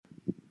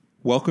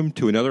Welcome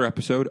to another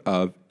episode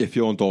of If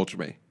You'll Indulge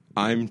Me.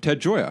 I'm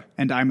Ted Joya.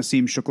 And I'm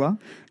Asim Shukla.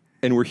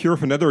 And we're here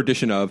for another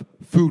edition of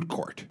Food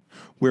Court,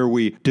 where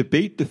we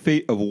debate the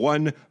fate of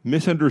one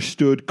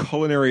misunderstood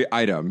culinary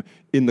item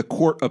in the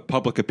court of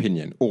public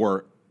opinion,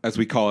 or as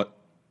we call it,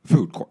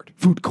 Food Court.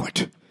 Food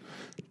Court.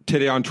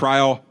 Today on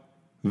trial,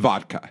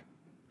 vodka.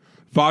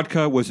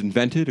 Vodka was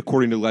invented,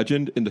 according to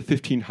legend, in the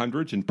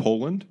 1500s in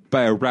Poland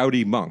by a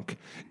rowdy monk.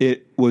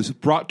 It was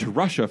brought to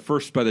Russia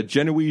first by the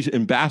Genoese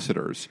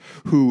ambassadors,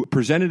 who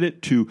presented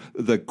it to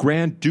the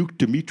Grand Duke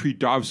Dmitry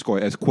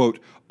Donskoy as, quote,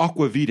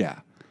 aqua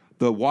vitae,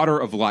 the water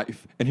of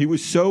life. And he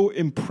was so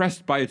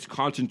impressed by its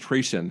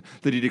concentration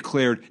that he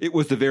declared it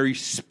was the very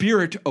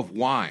spirit of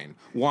wine,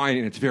 wine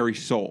in its very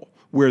soul,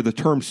 where the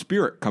term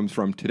spirit comes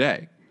from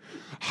today.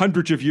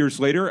 Hundreds of years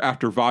later,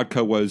 after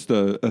vodka was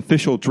the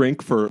official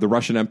drink for the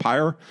Russian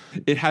Empire,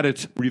 it had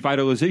its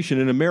revitalization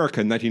in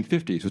America in the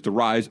 1950s with the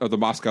rise of the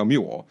Moscow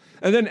Mule,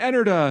 and then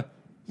entered a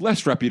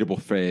less reputable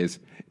phase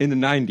in the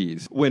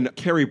 90s when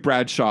Carrie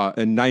Bradshaw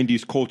and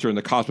 90s culture in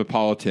the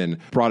Cosmopolitan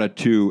brought it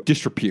to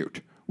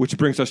disrepute, which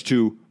brings us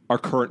to our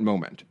current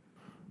moment.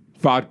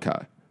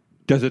 Vodka.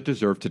 Does it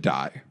deserve to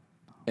die?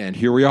 And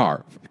here we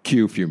are.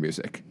 Cue few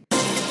music.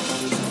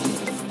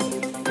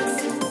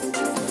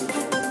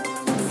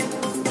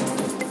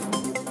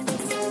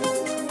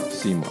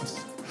 Seamless.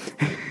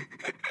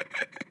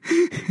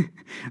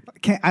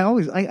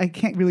 I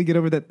can't really get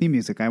over that theme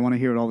music. I want to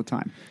hear it all the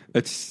time.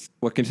 It's,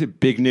 what can you say,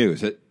 big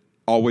news. It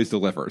always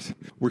delivers.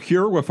 We're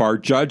here with our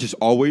judge, as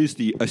always,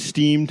 the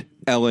esteemed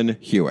Ellen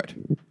Hewitt.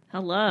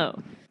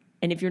 Hello.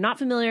 And if you're not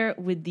familiar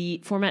with the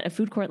format of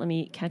Food Court, let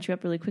me catch you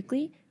up really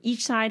quickly.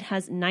 Each side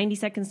has 90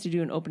 seconds to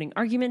do an opening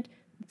argument,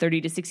 30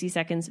 to 60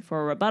 seconds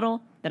for a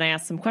rebuttal. Then I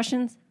ask some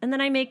questions, and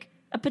then I make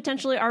a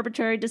potentially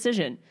arbitrary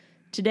decision.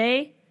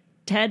 Today,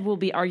 Ted will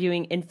be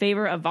arguing in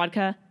favor of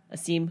vodka.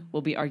 Asim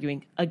will be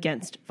arguing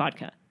against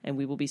vodka. And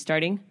we will be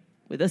starting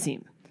with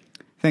Asim.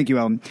 Thank you,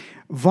 Ellen.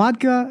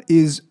 Vodka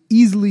is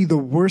easily the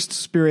worst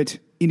spirit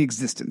in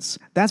existence.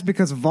 That's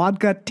because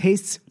vodka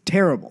tastes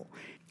terrible.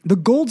 The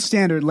gold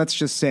standard, let's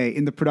just say,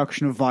 in the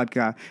production of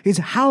vodka is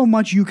how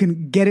much you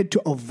can get it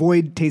to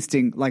avoid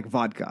tasting like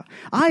vodka.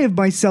 I have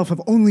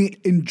only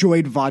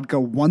enjoyed vodka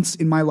once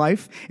in my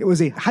life. It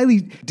was a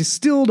highly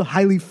distilled,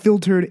 highly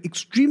filtered,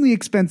 extremely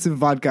expensive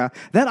vodka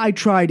that I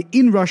tried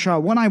in Russia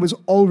when I was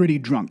already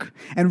drunk.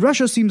 And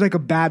Russia seems like a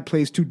bad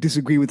place to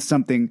disagree with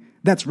something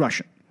that's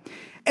Russian.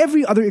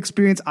 Every other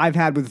experience I've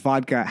had with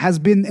vodka has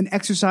been an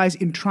exercise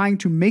in trying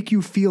to make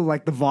you feel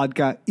like the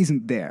vodka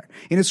isn't there.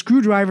 In a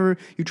screwdriver,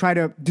 you try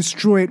to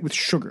destroy it with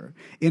sugar.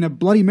 In a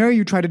Bloody Mary,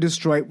 you try to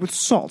destroy it with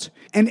salt.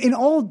 And in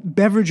all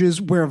beverages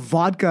where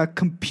vodka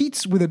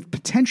competes with a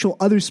potential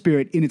other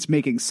spirit in its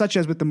making, such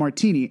as with the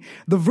martini,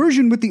 the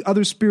version with the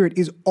other spirit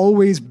is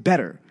always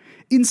better.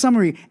 In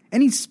summary,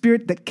 any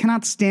spirit that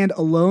cannot stand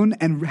alone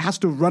and has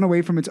to run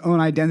away from its own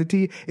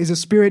identity is a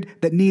spirit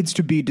that needs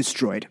to be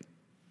destroyed.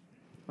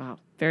 Wow.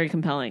 Very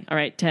compelling. All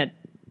right, Ted.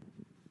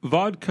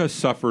 Vodka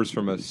suffers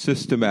from a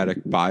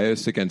systematic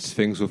bias against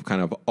things with kind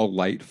of a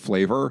light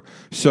flavor.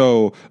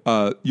 So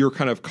your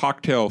kind of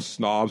cocktail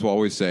snobs will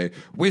always say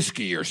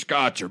whiskey or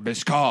scotch or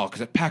mezcal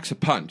because it packs a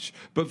punch.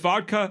 But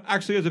vodka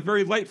actually has a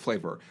very light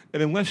flavor.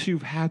 And unless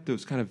you've had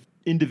those kind of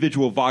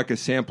individual vodka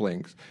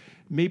samplings,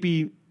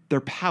 maybe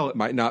their palate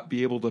might not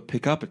be able to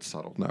pick up its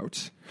subtle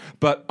notes.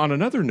 But on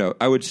another note,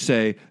 I would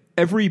say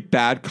every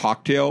bad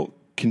cocktail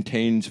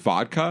contains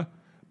vodka,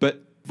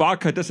 but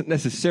vodka doesn't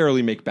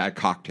necessarily make bad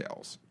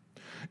cocktails.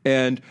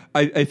 And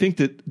I think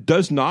that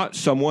does not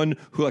someone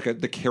who, like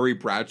the Carrie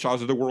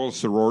Bradshaws of the world,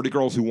 sorority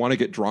girls who want to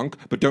get drunk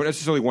but don't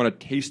necessarily want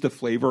to taste the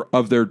flavor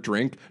of their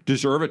drink,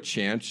 deserve a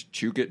chance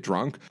to get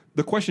drunk?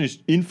 The question is,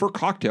 in for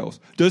cocktails,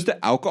 does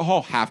the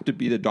alcohol have to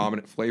be the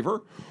dominant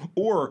flavor?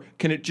 Or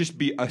can it just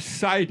be a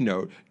side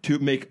note to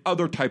make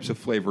other types of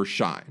flavors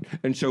shine?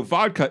 And so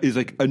vodka is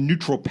like a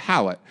neutral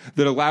palate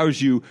that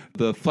allows you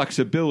the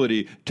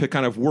flexibility to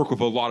kind of work with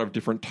a lot of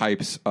different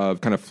types of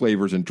kind of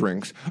flavors and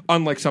drinks,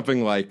 unlike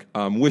something like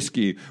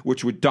whiskey,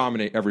 which would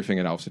dominate everything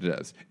else it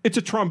is. It's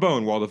a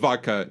trombone while the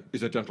vodka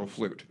is a gentle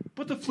flute.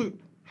 But the flute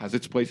has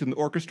its place in the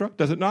orchestra,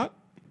 does it not?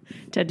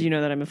 Ted, do you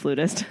know that I'm a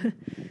flutist?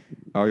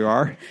 Oh, you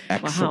are?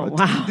 Excellent.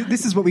 Wow.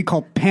 This is what we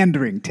call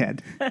pandering,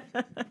 Ted.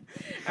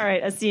 All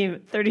right,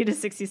 Asim, 30 to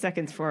 60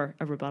 seconds for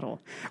a rebuttal.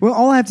 Well,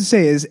 all I have to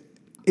say is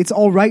it's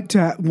all right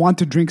to want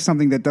to drink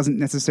something that doesn't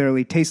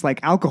necessarily taste like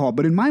alcohol,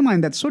 but in my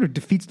mind, that sort of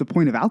defeats the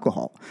point of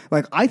alcohol.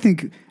 Like, I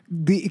think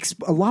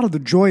a lot of the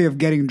joy of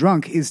getting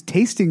drunk is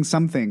tasting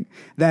something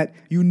that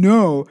you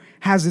know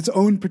has its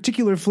own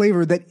particular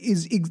flavor that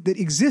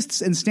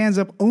exists and stands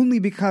up only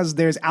because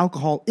there's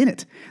alcohol in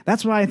it.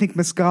 That's why I think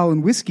mezcal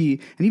and whiskey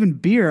and even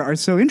beer are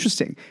so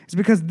interesting. It's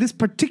because this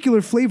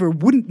particular flavor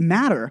wouldn't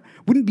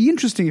be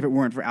interesting if it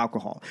weren't for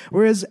alcohol.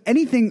 Whereas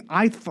anything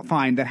I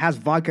find that has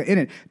vodka in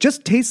it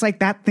just tastes like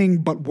that thing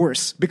but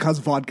worse because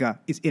vodka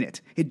is in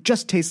it. It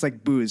just tastes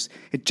like booze.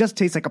 It just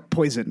tastes like a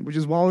poison, which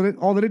is all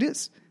that it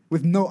is,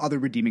 with no other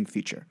redeeming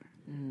feature.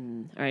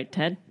 All right,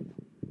 Ted?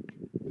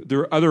 There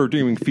are other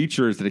redeeming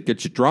features that it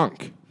gets you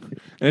drunk.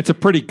 And it's a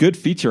pretty good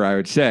feature, I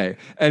would say.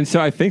 And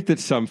so I think that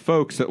some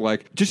folks that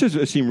just as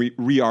it seemed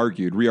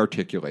re-argued,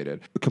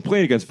 re-articulated, the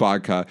complaint against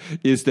vodka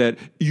is that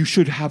you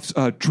should have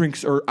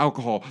drinks or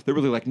alcohol that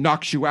really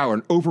knocks you out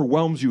and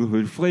overwhelms you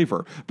with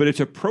flavor. But it's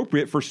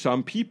appropriate for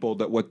some people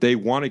that what they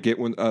want to get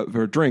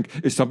for a drink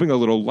is something a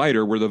little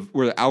lighter where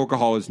the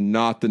alcohol is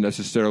not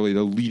necessarily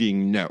the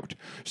leading note.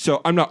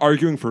 So I'm not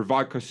arguing for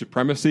vodka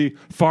supremacy,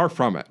 far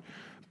from it.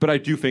 But I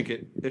do think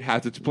it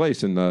has its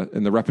place in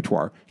the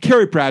repertoire.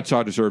 Carrie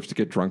Bradshaw deserves to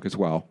get drunk as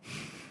well.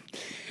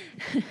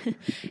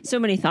 So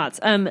many thoughts.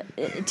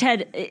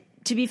 Ted,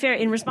 to be fair,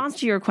 in response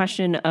to your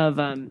question of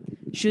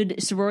should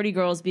sorority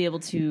girls be able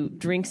to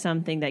drink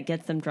something that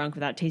gets them drunk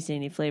without tasting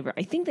any flavor,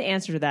 I think the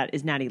answer to that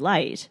is Natty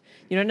Light.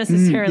 You don't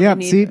necessarily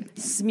need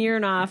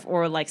Smirnoff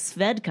or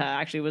Svedka.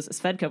 Actually,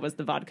 Svedka was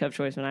the vodka of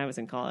choice when I was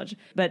in college.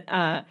 But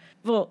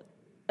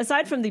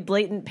aside from the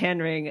blatant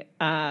pandering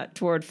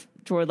toward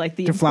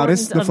the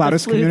importance of the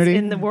flutist community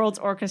in the world's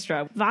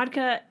orchestra,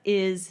 vodka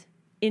is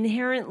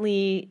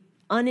inherently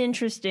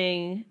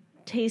uninteresting,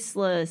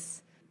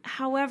 tasteless.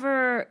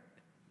 However,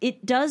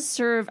 it does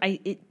serve.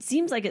 It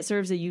seems like it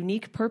serves a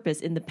unique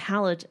purpose in the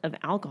palate of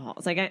alcohol.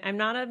 It's I'm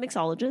not a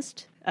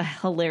mixologist, a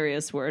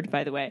hilarious word,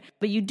 by the way,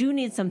 but you do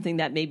need something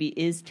that maybe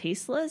is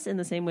tasteless in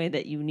the same way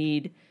that you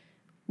need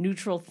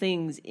neutral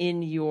things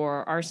in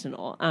your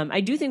arsenal.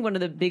 I do think one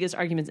of the biggest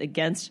arguments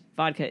against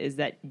vodka is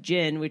that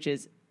gin, which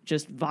is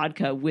just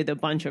vodka with a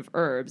bunch of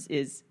herbs,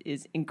 is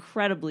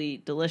incredibly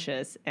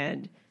delicious,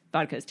 and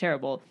vodka is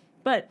terrible.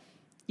 But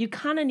you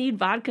kind of need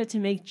vodka to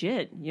make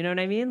gin. You know what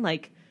I mean?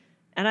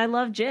 And I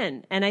love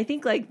gin, and I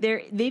think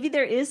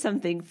there is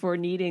something for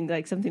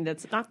needing something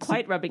that's not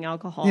quite rubbing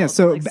alcohol. Yeah,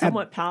 so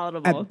somewhat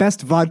palatable. At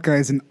best, vodka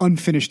is an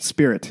unfinished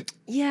spirit.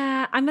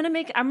 Yeah, I'm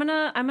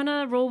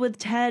gonna roll with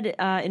Ted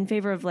in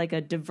favor of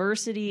a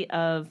diversity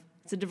of.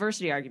 It's a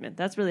diversity argument.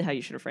 That's really how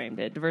you should have framed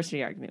it.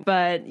 Diversity argument.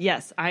 But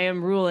yes, I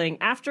am ruling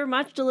after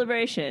much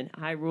deliberation.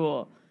 I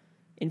rule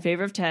in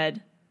favor of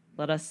Ted.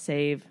 Let us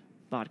save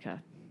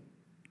vodka.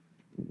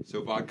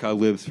 So vodka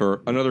lives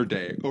for another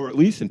day, or at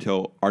least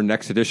until our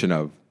next edition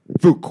of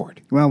Food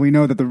Court. Well, we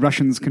know that the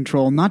Russians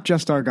control not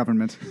just our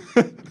government,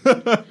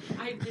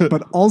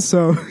 but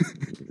also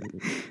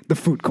the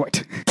food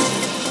court.